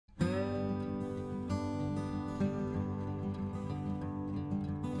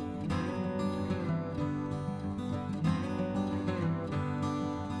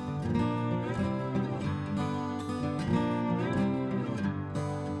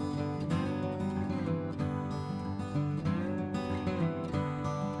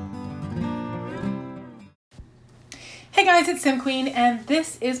Hey guys, it's SimQueen, and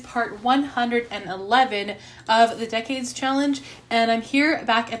this is part 111 of the Decades Challenge, and I'm here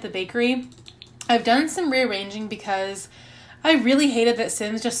back at the bakery. I've done some rearranging because I really hated that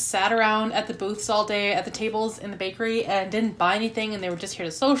Sims just sat around at the booths all day at the tables in the bakery and didn't buy anything, and they were just here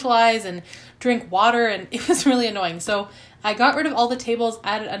to socialize and drink water, and it was really annoying. So I got rid of all the tables,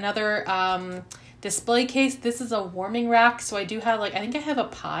 added another display case. This is a warming rack, so I do have I think I have a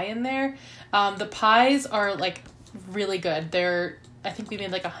pie in there. The pies are really good. I think we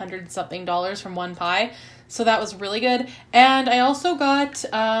made $100 something from one pie, so that was really good. And I also got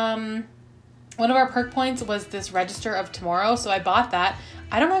one of our perk points was this Register of Tomorrow, so I bought that.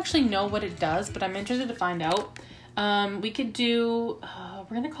 I don't actually know what it does, but I'm interested to find out. We could do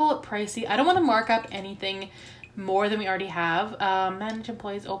we're gonna call it pricey. I don't want to mark up anything more than we already have. Manage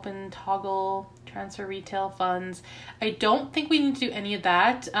employees, open, toggle, transfer retail funds. I don't think we need to do any of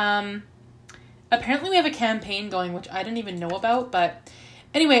that. Apparently we have a campaign going, which I didn't even know about, but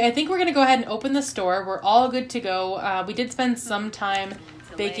anyway, I think we're going to go ahead and open the store. We're all good to go. We did spend some time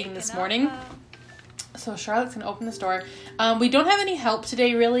baking this morning, so Charlotte's going to open the store. We don't have any help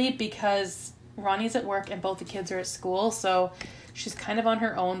today, really, because Ronnie's at work and both the kids are at school, so she's kind of on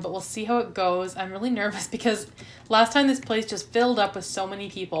her own, but we'll see how it goes. I'm really nervous because last time this place just filled up with so many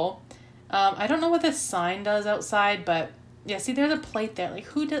people. I don't know what this sign does outside, but yeah, see, there's a plate there.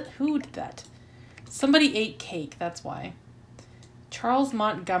 Who did that? Somebody ate cake, that's why. Charles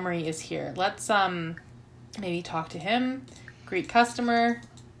Montgomery is here. Let's maybe talk to him. Greet customer.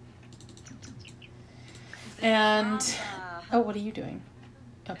 And oh, what are you doing?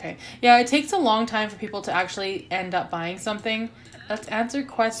 Okay. Yeah, it takes a long time for people to actually end up buying something. Let's answer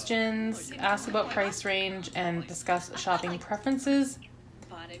questions, ask about price range, and discuss shopping preferences.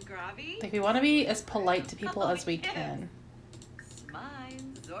 We want to be as polite to people as we can.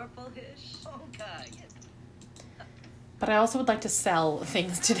 But I also would like to sell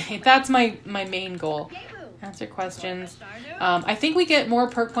things today. That's my main goal. Answer questions. I think we get more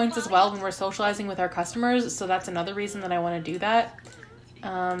perk points as well when we're socializing with our customers, so that's another reason that I want to do that.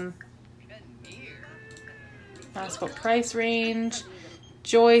 Ask about price range.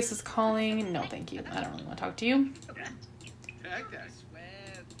 Joyce is calling. No, thank you. I don't really want to talk to you.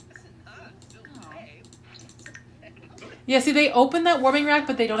 Yeah, see, they open that warming rack,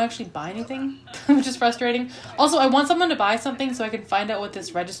 but they don't actually buy anything, which is frustrating. Also, I want someone to buy something so I can find out what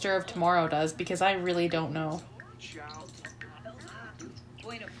this Register of Tomorrow does, because I really don't know.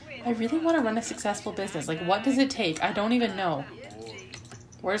 I really want to run a successful business. What does it take? I don't even know.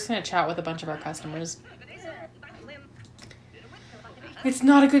 We're just going to chat with a bunch of our customers. It's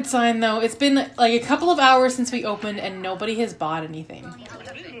not a good sign, though. It's been, a couple of hours since we opened, and nobody has bought anything.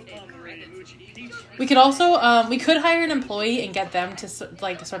 We could also, we could hire an employee and get them to, sort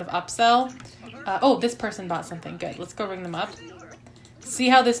of upsell. Oh, this person bought something. Good. Let's go ring them up. See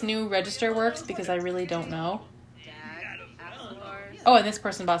how this new register works, because I really don't know. Oh, and this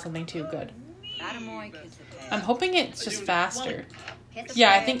person bought something too. Good. I'm hoping it's just faster.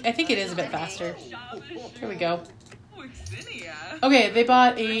 Yeah, I think it is a bit faster. Here we go. Okay, they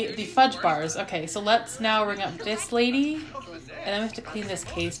bought the fudge bars. Okay, so let's now ring up this lady. And then we have to clean this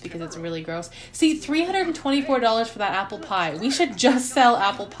case because it's really gross. See, $324 for that apple pie. We should just sell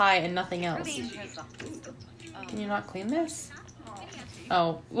apple pie and nothing else. Can you not clean this?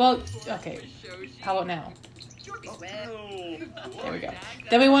 Oh, well, okay. How about now? There we go.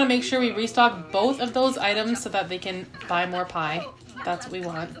 Then we want to make sure we restock both of those items so that they can buy more pie. That's what we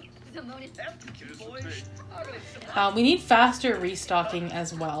want. We need faster restocking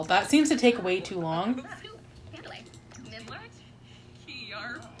as well. That seems to take way too long.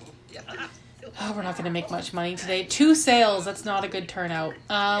 Oh, we're not going to make much money today. 2 sales. That's not a good turnout.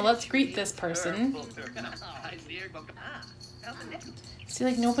 Let's greet this person.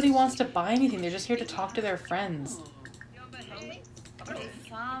 See, nobody wants to buy anything. They're just here to talk to their friends.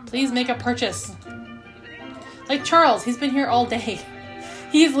 Please make a purchase. Charles, he's been here all day.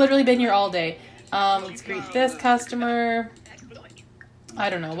 He's literally been here all day. Let's greet this customer.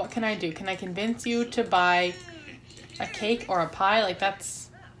 I don't know. What can I do? Can I convince you to buy a cake or a pie?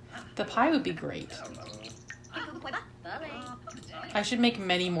 The pie would be great. I should make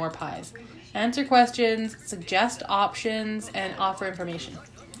many more pies. Answer questions, suggest options, and offer information.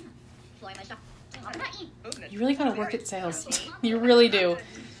 You really gotta work at sales. You really do.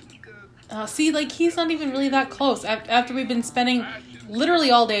 See, he's not even really that close after we've been spending literally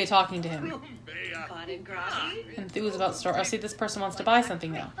all day talking to him. Enthused about store. Oh, see, this person wants to buy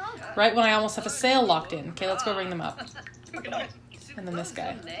something now. Right when I almost have a sale locked in. Okay, let's go ring them up. And then this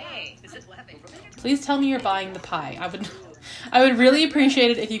guy. Please tell me you're buying the pie. I would really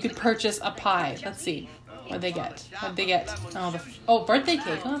appreciate it if you could purchase a pie. Let's see. What'd they get? What'd they get? Oh, birthday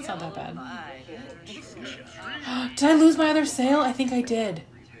cake. Oh, that's not that bad. Did I lose my other sale? I think I did.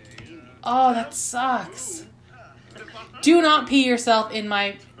 Oh, that sucks. Do not pee yourself in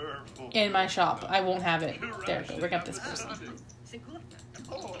my shop. I won't have it. There we go. Ring up this person.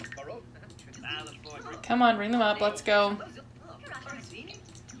 Come on, ring them up. Let's go.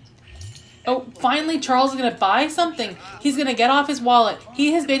 Oh, finally Charles is going to buy something. He's going to get off his wallet.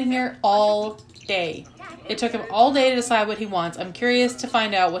 He has been here all day. It took him all day to decide what he wants. I'm curious to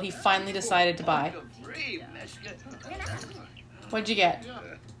find out what he finally decided to buy. What'd you get?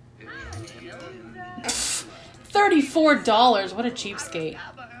 $34. What a cheapskate.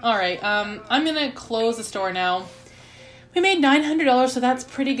 Alright, I'm going to close the store now. We made $900, so that's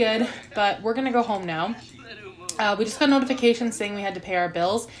pretty good. But we're going to go home now. We just got a notification saying we had to pay our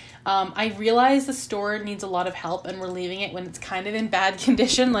bills. I realize the store needs a lot of help and we're leaving it when it's kind of in bad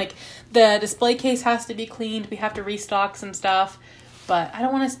condition. Like the display case has to be cleaned. We have to restock some stuff, but I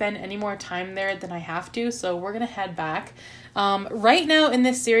don't want to spend any more time there than I have to. So we're going to head back. Right now in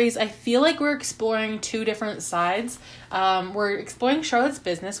this series, I feel like we're exploring two different sides. We're exploring Charlotte's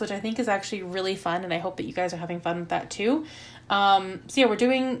business, which I think is actually really fun. And I hope that you guys are having fun with that too. So yeah,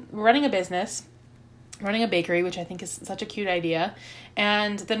 we're running a business, running a bakery, which I think is such a cute idea.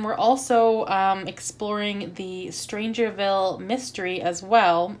 And then we're also exploring the Strangerville mystery as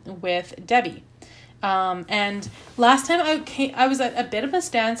well with Debbie. And last time I was at a bit of a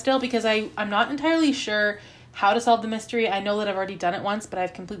standstill because I'm not entirely sure how to solve the mystery. I know that I've already done it once, but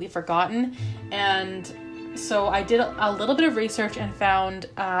I've completely forgotten. And so I did a little bit of research and found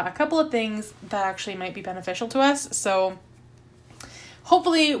a couple of things that actually might be beneficial to us. So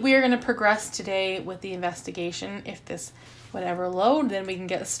hopefully we are going to progress today with the investigation. If this would ever load, then we can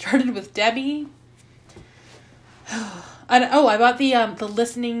get started with Debbie. I bought the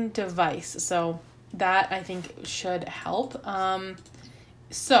listening device, so that I think should help.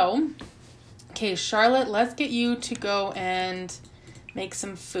 Okay, Charlotte, let's get you to go and make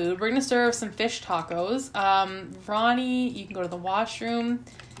some food. We're going to serve some fish tacos. Ronnie, you can go to the washroom.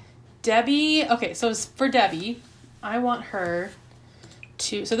 Debbie, okay, so for Debbie, I want her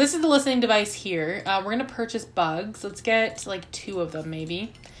to, so this is the listening device here. We're going to purchase bugs. Let's get like 2 of them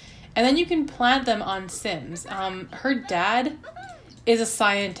maybe. And then you can plant them on Sims. Her dad is a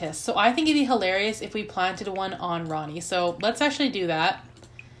scientist, so I think it'd be hilarious if we planted one on Ronnie. So let's actually do that.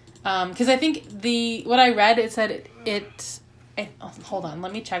 Because I think what I read, it said hold on,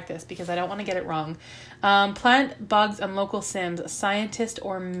 let me check this because I don't want to get it wrong. Plant bugs on local Sims, scientist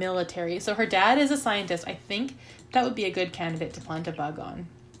or military. So her dad is a scientist. I think that would be a good candidate to plant a bug on.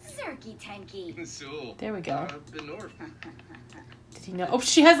 There we go. Did he know? Oh,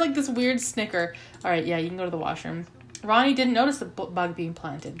 she has like this weird snicker. All right, yeah, you can go to the washroom. Ronnie didn't notice the bug being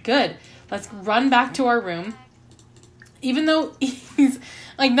planted. Good. Let's run back to our room. Even though he's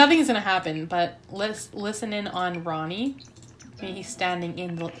like nothing's gonna happen, but let's listen in on Ronnie. I mean, he's standing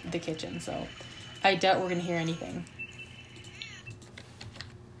in the kitchen, so I doubt we're gonna hear anything.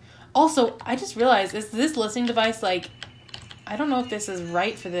 Also, I just realized, is this listening device like, I don't know if this is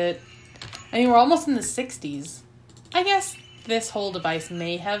right for I mean, we're almost in the 60s. I guess this whole device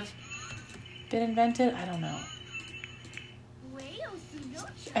may have been invented. I don't know.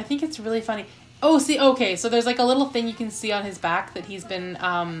 I think it's really funny. Oh, see, okay, so there's like a little thing you can see on his back that he's been,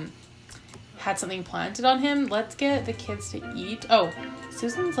 had something planted on him. Let's get the kids to eat. Oh,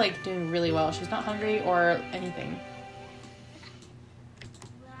 Susan's like doing really well. She's not hungry or anything.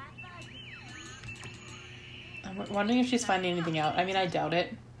 I'm wondering if she's finding anything out. I mean, I doubt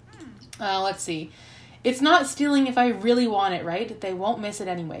it. Let's see. It's not stealing if I really want it, right? They won't miss it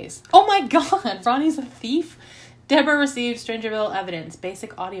anyways. Oh my god, Ronnie's a thief? Deborah received Strangerville evidence,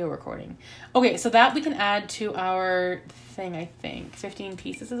 basic audio recording. Okay, so that we can add to our thing, I think. 15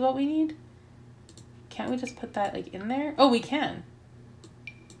 pieces is what we need. Can't we just put that like in there? Oh, we can.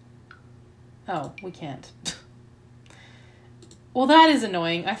 Oh, we can't. Well, that is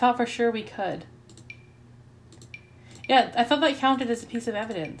annoying. I thought for sure we could. Yeah, I thought that counted as a piece of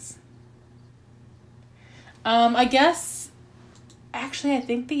evidence. I guess... Actually, I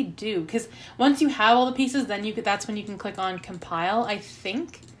think they do, because once you have all the pieces, then that's when you can click on compile, I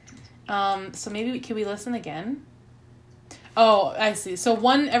think. So maybe can we listen again? Oh, I see. So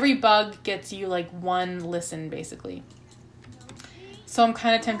every bug gets you like 1 listen, basically. So I'm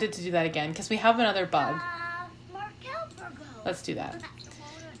kind of tempted to do that again, because we have another bug. Let's do that.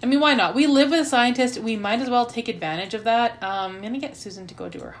 I mean, why not? We live with a scientist. We might as well take advantage of that. I'm going to get Susan to go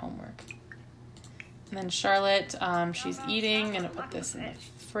do her homework. And then Charlotte, she's eating. I'm going to put this in the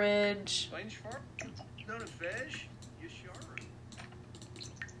fridge.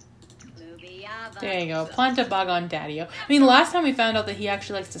 There you go. Plant a bug on Daddy-O. I mean, last time we found out that he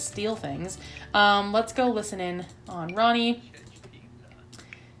actually likes to steal things. Let's go listen in on Ronnie.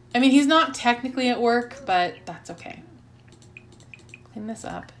 I mean, he's not technically at work, but that's okay. Clean this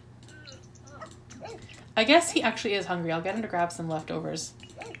up. I guess he actually is hungry. I'll get him to grab some leftovers.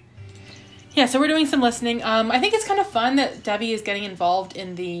 Yeah, so we're doing some listening. I think it's kind of fun that Debbie is getting involved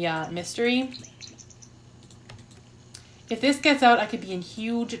in the mystery. If this gets out, I could be in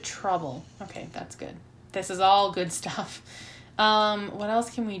huge trouble. Okay, that's good. This is all good stuff. What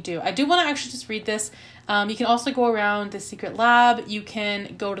else can we do? I do want to actually just read this. You can also go around the secret lab. You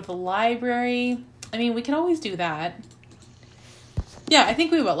can go to the library. I mean, we can always do that. Yeah, I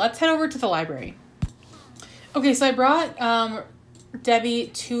think we will. Let's head over to the library. Okay, so I brought Debbie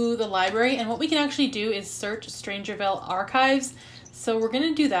to the library, and what we can actually do is search Strangerville archives. So we're going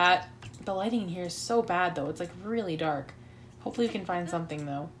to do that. The lighting in here is so bad, though. It's like really dark. Hopefully we can find something,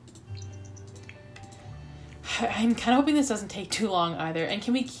 though. I'm kind of hoping this doesn't take too long either. And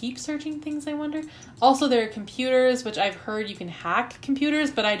can we keep searching things, I wonder? Also, there are computers, which I've heard you can hack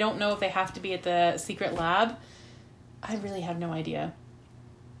computers, but I don't know if they have to be at the secret lab. I really have no idea.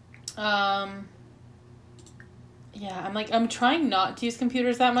 Yeah, I'm trying not to use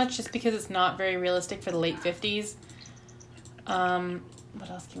computers that much just because it's not very realistic for the late 50s. What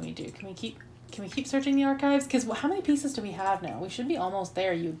else can we do? Can we keep searching the archives? Because how many pieces do we have now? We should be almost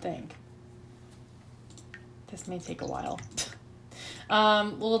there, you'd think. This may take a while.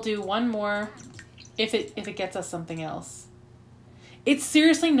 We'll do one more if it gets us something else. It's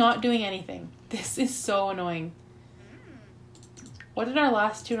seriously not doing anything. This is so annoying. What did our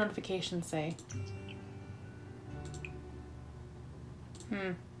last two notifications say?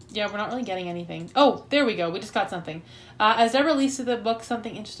 Yeah, we're not really getting anything. Oh, there we go. We just got something. As Deborah releases the book,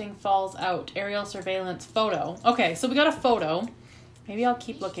 something interesting falls out. Aerial surveillance photo. Okay, so we got a photo. Maybe I'll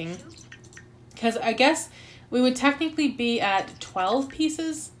keep looking. Because I guess we would technically be at 12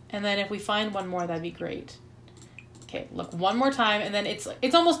 pieces. And then if we find one more, that'd be great. Okay, look one more time. And then it's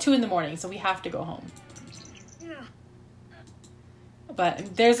almost 2 a.m, so we have to go home.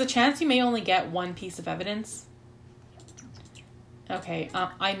 But there's a chance you may only get one piece of evidence. Okay,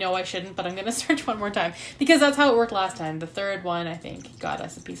 I know I shouldn't, but I'm going to search one more time. Because that's how it worked last time. The third one, I think, got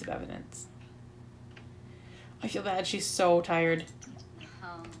us a piece of evidence. I feel bad. She's so tired.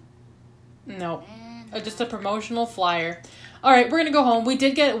 No. Just a promotional flyer. Alright, we're going to go home. We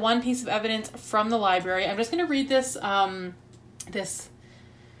did get one piece of evidence from the library. I'm just going to read this,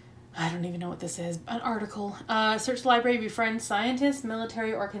 I don't even know what this is. An article. Search the library, befriend scientists,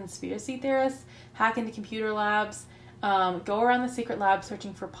 military, or conspiracy theorists. Hack into computer labs. Go around the secret lab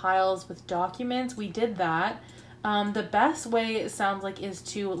searching for piles with documents. We did that. The best way, it sounds like, is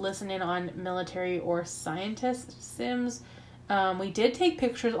to listen in on military or scientist sims. We did take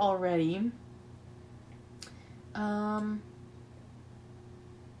pictures already.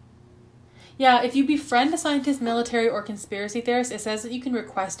 Yeah, if you befriend a scientist, military, or conspiracy theorist, it says that you can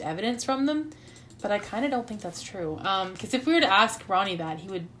request evidence from them. But I kind of don't think that's true. Because if we were to ask Ronnie that, he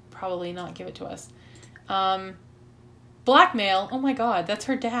would probably not give it to us. Blackmail. Oh my god, that's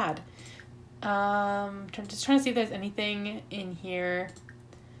her dad. I'm just trying to see if there's anything in here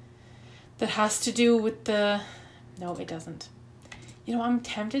that has to do with the... No, it doesn't. You know, I'm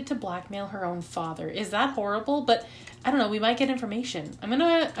tempted to blackmail her own father. Is that horrible? But I don't know, we might get information. I'm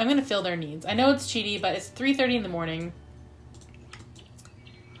gonna fill their needs. I know it's cheaty, but it's 3:30 in the morning.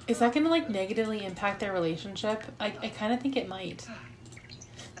 Is that gonna like negatively impact their relationship? I kind of think it might.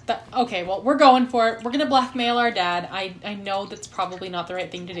 Okay, well, we're going for it. We're gonna blackmail our dad. I know that's probably not the right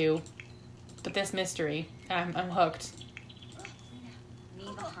thing to do. But this mystery, I'm hooked.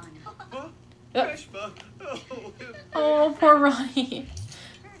 Oh, poor Ronnie.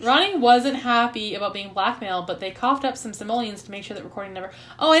 Ronnie wasn't happy about being blackmailed, but they coughed up some simoleons to make sure that recording never...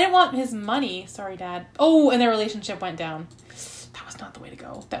 Oh, I didn't want his money. Sorry, Dad. Oh, and their relationship went down. That was not the way to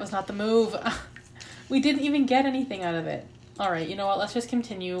go. That was not the move. We didn't even get anything out of it. Alright, you know what? Let's just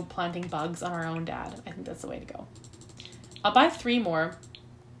continue planting bugs on our own dad. I think that's the way to go. I'll buy 3 more.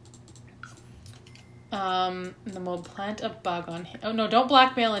 And then we'll plant a bug on him. Oh, no, don't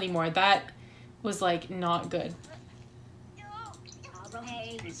blackmail anymore. That was, like, not good.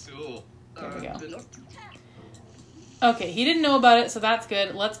 There we go. Okay, he didn't know about it, so that's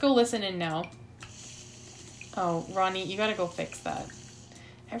good. Let's go listen in now. Oh, Ronnie, you gotta go fix that.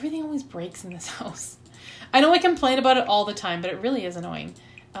 Everything always breaks in this house. I know I complain about it all the time, but it really is annoying.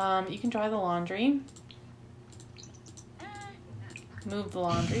 You can dry the laundry. Move the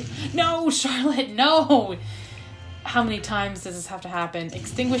laundry. No, Charlotte, no! How many times does this have to happen?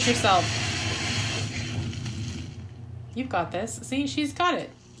 Extinguish yourself. You've got this. See, she's got it.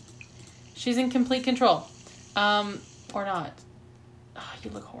 She's in complete control. Or not. Oh,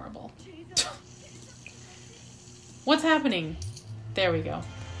 you look horrible. What's happening? There we go.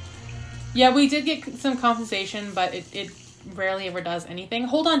 Yeah, we did get some compensation, but it rarely ever does anything.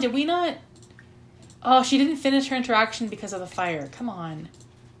 Hold on, did we not? Oh, she didn't finish her interaction because of the fire. Come on.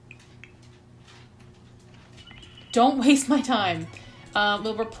 Don't waste my time.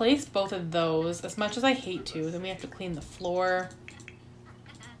 We'll replace both of those. As much as I hate to, then we have to clean the floor.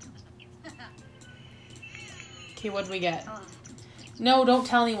 Okay, what do we get? No, don't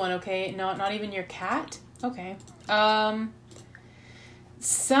tell anyone, okay? No, not even your cat? Okay.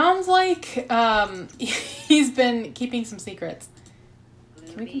 Sounds like he's been keeping some secrets.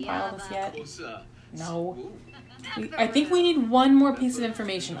 Can we compile this yet? No. I think we need one more piece of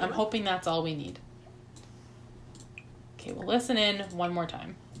information. I'm hoping that's all we need. Okay, we'll listen in one more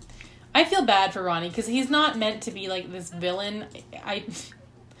time. I feel bad for Ronnie because he's not meant to be like this villain.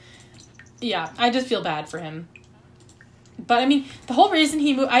 Yeah, I just feel bad for him. But I mean, the whole reason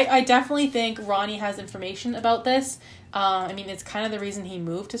he moved, I definitely think Ronnie has information about this. I mean, it's kind of the reason he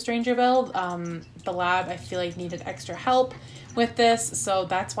moved to Strangerville. The lab, I feel like, needed extra help with this, so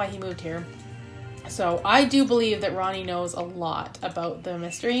that's why he moved here. So I do believe that Ronnie knows a lot about the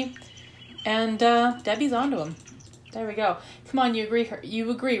mystery, and Debbie's onto him. There we go. Come on, you agree? You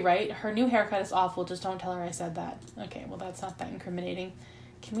agree, right? Her new haircut is awful. Just don't tell her I said that. Okay, well, that's not that incriminating.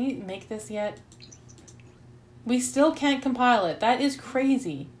 Can we make this yet? We still can't compile it. That is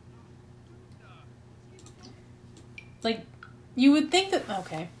crazy. Like, you would think that...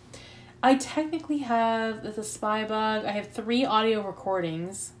 Okay. I technically have... There's a spy bug. I have 3 audio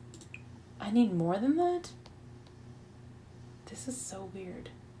recordings. I need more than that? This is so weird.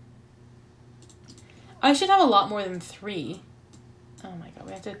 I should have a lot more than 3. Oh my god,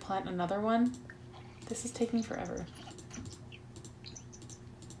 we have to plant another one? This is taking forever.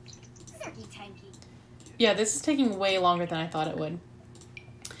 Yeah, this is taking way longer than I thought it would.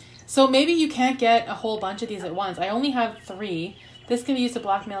 So maybe you can't get a whole bunch of these at once. I only have 3. This can be used to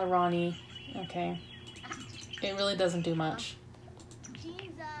blackmail Ronnie. Okay. It really doesn't do much.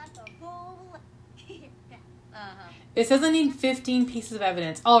 It says I need 15 pieces of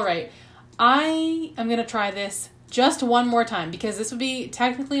evidence. Alright. I am going to try this just one more time because this would be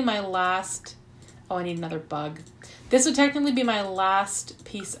technically my last... Oh, I need another bug. This would technically be my last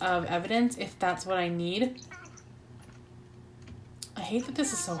piece of evidence if that's what I need. I hate that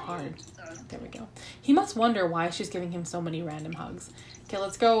this is so hard. There we go. He must wonder why she's giving him so many random hugs. Okay,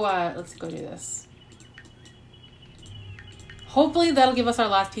 let's go do this. Hopefully that'll give us our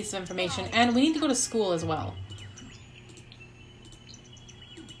last piece of information, and we need to go to school as well.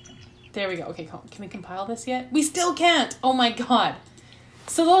 There we go. Okay, can we compile this yet? We still can't! Oh my god.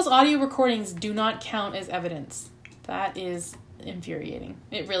 So those audio recordings do not count as evidence. That is infuriating.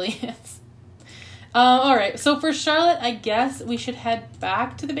 It really is. Alright, so for Charlotte, I guess we should head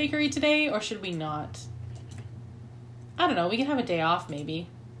back to the bakery today, or should we not? I don't know, we can have a day off maybe.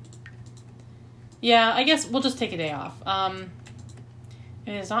 Yeah, I guess we'll just take a day off.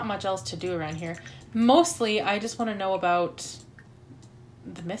 There's not much else to do around here. Mostly, I just want to know about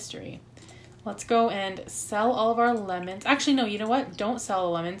the mystery. Let's go and sell all of our lemons. Actually, no, you know what? Don't sell the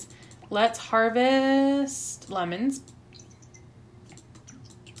lemons. Let's harvest lemons.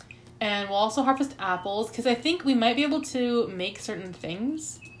 And we'll also harvest apples, because I think we might be able to make certain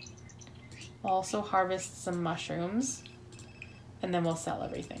things. We'll also harvest some mushrooms. And then we'll sell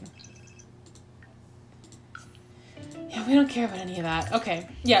everything. Yeah, we don't care about any of that. Okay,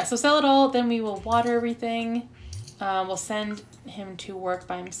 yeah, so sell it all, then we will water everything. We'll send him to work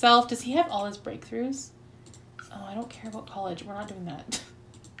by himself. Does he have all his breakthroughs? Oh, I don't care about college. We're not doing that.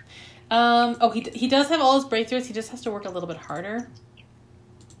 Oh, he does have all his breakthroughs. He just has to work a little bit harder.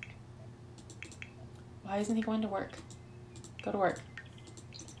 Why isn't he going to work? Go to work.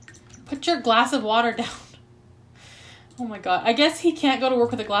 Put your glass of water down. Oh my god. I guess he can't go to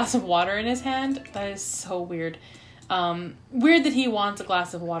work with a glass of water in his hand. That is so weird. Weird that he wants a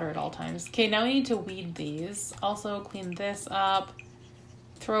glass of water at all times. Okay, now we need to weed these. Also clean this up.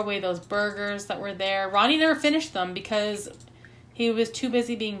 Throw away those burgers that were there. Ronnie never finished them because he was too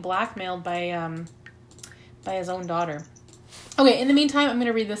busy being blackmailed by his own daughter. Okay, in the meantime, I'm going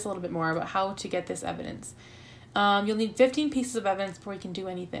to read this a little bit more about how to get this evidence. You'll need 15 pieces of evidence before you can do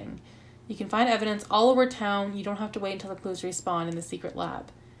anything. You can find evidence all over town. You don't have to wait until the clues respawn in the secret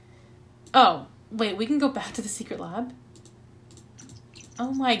lab. Oh, wait, we can go back to the secret lab?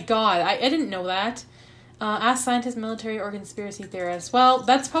 Oh my god, I didn't know that. Ask scientists, military, or conspiracy theorists. Well,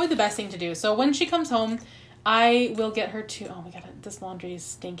 that's probably the best thing to do. So when she comes home, I will get her to... Oh my god, this laundry is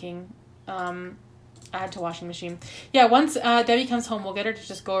stinking. Add to washing machine. Yeah, once Debbie comes home, we'll get her to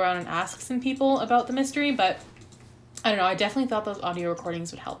just go around and ask some people about the mystery, but I don't know. I definitely thought those audio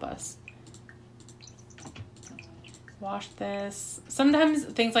recordings would help us. Wash this. Sometimes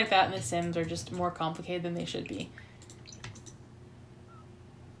things like that in The Sims are just more complicated than they should be.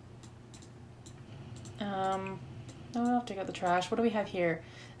 No, I'll have to take out the trash. What do we have here?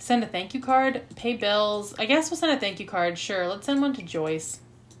 Send a thank you card. Pay bills. I guess we'll send a thank you card. Sure, let's send one to Joyce.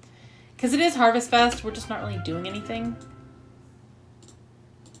 Because it is Harvest Fest. We're just not really doing anything.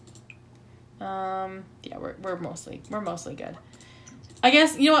 Yeah, we're mostly good. I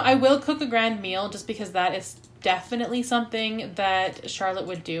guess, you know what? I will cook a grand meal just because that is definitely something that Charlotte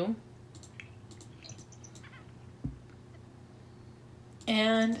would do.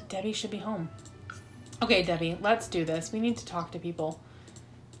 And Debbie should be home. Okay, Debbie, let's do this. We need to talk to people.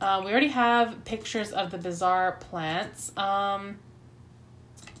 We already have pictures of the bizarre plants.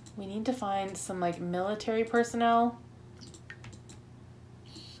 We need to find some, like, military personnel.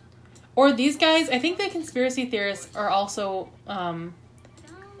 Or these guys. I think the conspiracy theorists are also,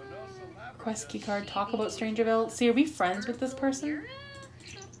 quest keycard, talk about Strangerville. See, are we friends with this person?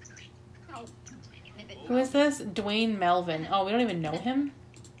 Who is this? Dwayne Melvin. Oh, we don't even know him?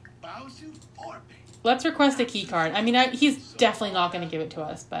 Let's request a key card. I mean, he's definitely not going to give it to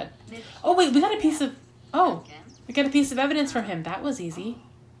us, but... Oh, wait, we got a piece of... Oh, we got a piece of evidence from him. That was easy.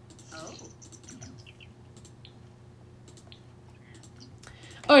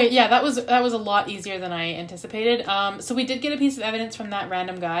 Oh, yeah, that was a lot easier than I anticipated. So we did get a piece of evidence from that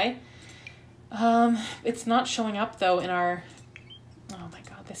random guy. It's not showing up, though, in our... Oh, my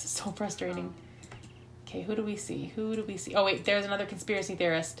God, this is so frustrating. Okay, who do we see? Who do we see? Oh, wait, there's another conspiracy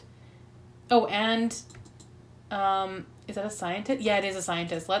theorist. Oh, and, is that a scientist? Yeah, it is a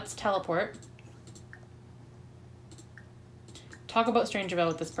scientist. Let's teleport. Talk about Strangerville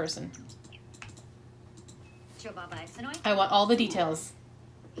with this person. I want all the details.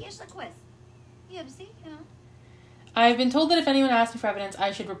 I've been told that if anyone asks me for evidence,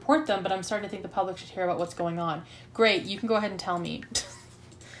 I should report them, but I'm starting to think the public should hear about what's going on. Great, you can go ahead and tell me.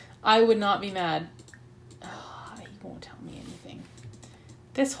 I would not be mad. Oh, he won't tell me anything.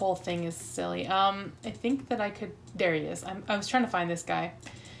 This whole thing is silly. I think that I could... There he is. I was trying to find this guy.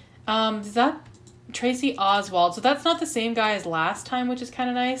 Is that Tracy Oswald? So that's not the same guy as last time, which is kind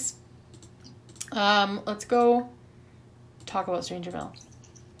of nice. Let's go talk about Strangerville.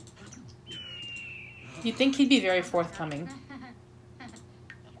 You'd think he'd be very forthcoming.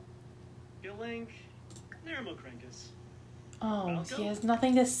 Oh, he has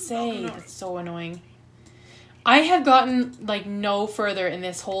nothing to say. That's so annoying. I have gotten, like, no further in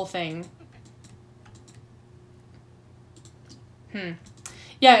this whole thing.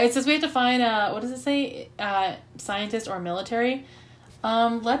 Yeah, it says we have to find, what does it say? Scientist or military.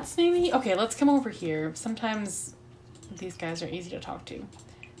 Let's maybe... Okay, let's come over here. Sometimes these guys are easy to talk to.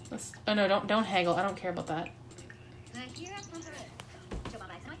 Oh, no, don't haggle. I don't care about that.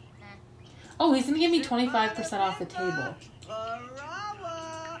 Oh, he's going to give me 25% off the table.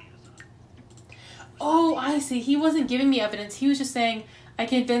 Oh, I see. He wasn't giving me evidence. He was just saying, I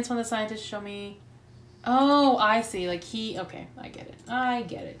convinced one of the scientists to show me. Oh, I see. Like okay, I get it. I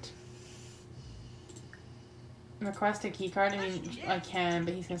get it. Request a key card. I mean, I can,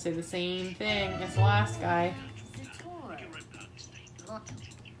 but he's going to say the same thing as the last guy.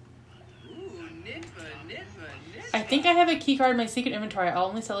 I think I have a key card in my secret inventory. I'll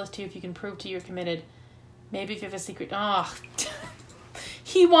only sell this to you if you can prove to you're committed. Maybe if you have a secret... Oh,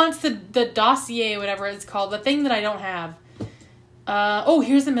 he wants the dossier, whatever it's called. The thing that I don't have. Oh,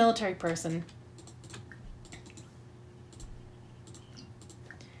 here's the military person.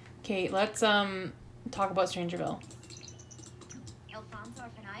 Okay, let's talk about Strangerville.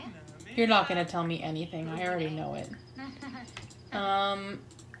 You're not going to tell me anything. I already know it.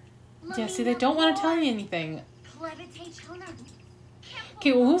 Yeah, see, they don't want to tell me anything.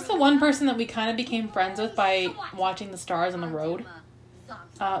 Okay, well, who's the one person that we kind of became friends with by watching the stars on the road?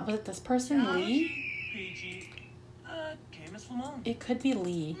 Was it this person, Lee? It could be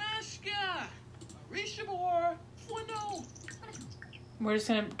Lee. We're just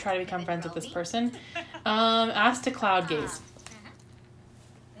going to try to become friends with this person. Ask to cloud gaze.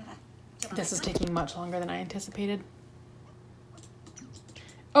 This is taking much longer than I anticipated.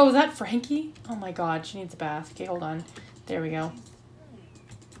 Oh, is that Frankie? Oh my god, she needs a bath. Okay, hold on. There we go.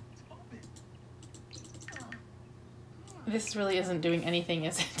 This really isn't doing anything,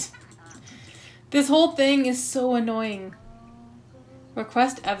 is it? This whole thing is so annoying.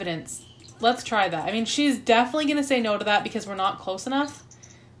 Request evidence. Let's try that. I mean, she's definitely going to say no to that because we're not close enough.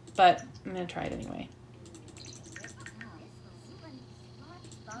 But I'm going to try it anyway.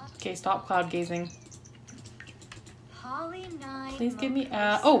 Okay, stop cloud gazing. Please give me,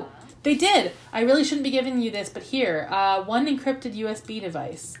 oh, they did! I really shouldn't be giving you this, but here, one encrypted USB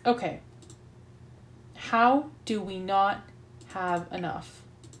device. Okay. How do we not have enough?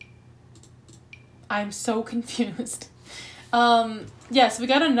 I'm so confused. Yes, we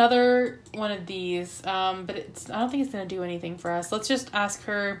got another one of these, but I don't think it's going to do anything for us. Let's just ask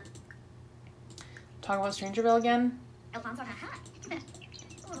her, talk about Strangerville again.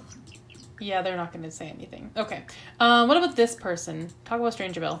 Yeah, they're not going to say anything. Okay. What about this person? Talk about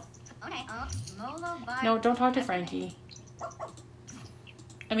Strangerville. No, don't talk to Frankie.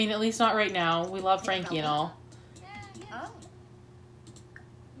 I mean, at least not right now. We love Frankie and all.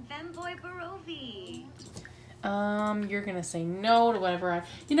 You're gonna say no to whatever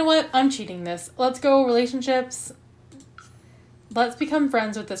you know what? I'm cheating this. Let's go relationships. Let's become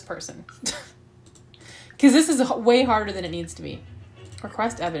friends with this person. Because this is way harder than it needs to be.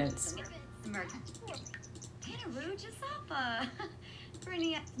 Request evidence.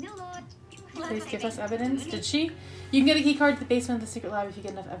 Please give us evidence. Did she? You can get a key card to the basement of the secret lab if you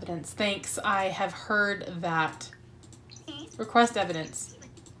get enough evidence. Thanks. I have heard that. Request evidence.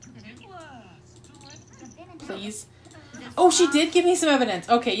 Please. Oh, she did give me some evidence.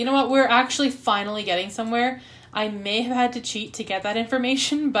 Okay, you know what? We're actually finally getting somewhere. I may have had to cheat to get that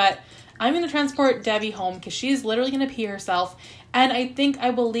information, but I'm going to transport Debbie home because she's literally going to pee herself. And I think I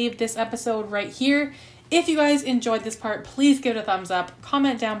will leave this episode right here. If you guys enjoyed this part, please give it a thumbs up,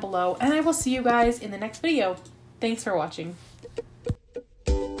 comment down below, and I will see you guys in the next video. Thanks for watching.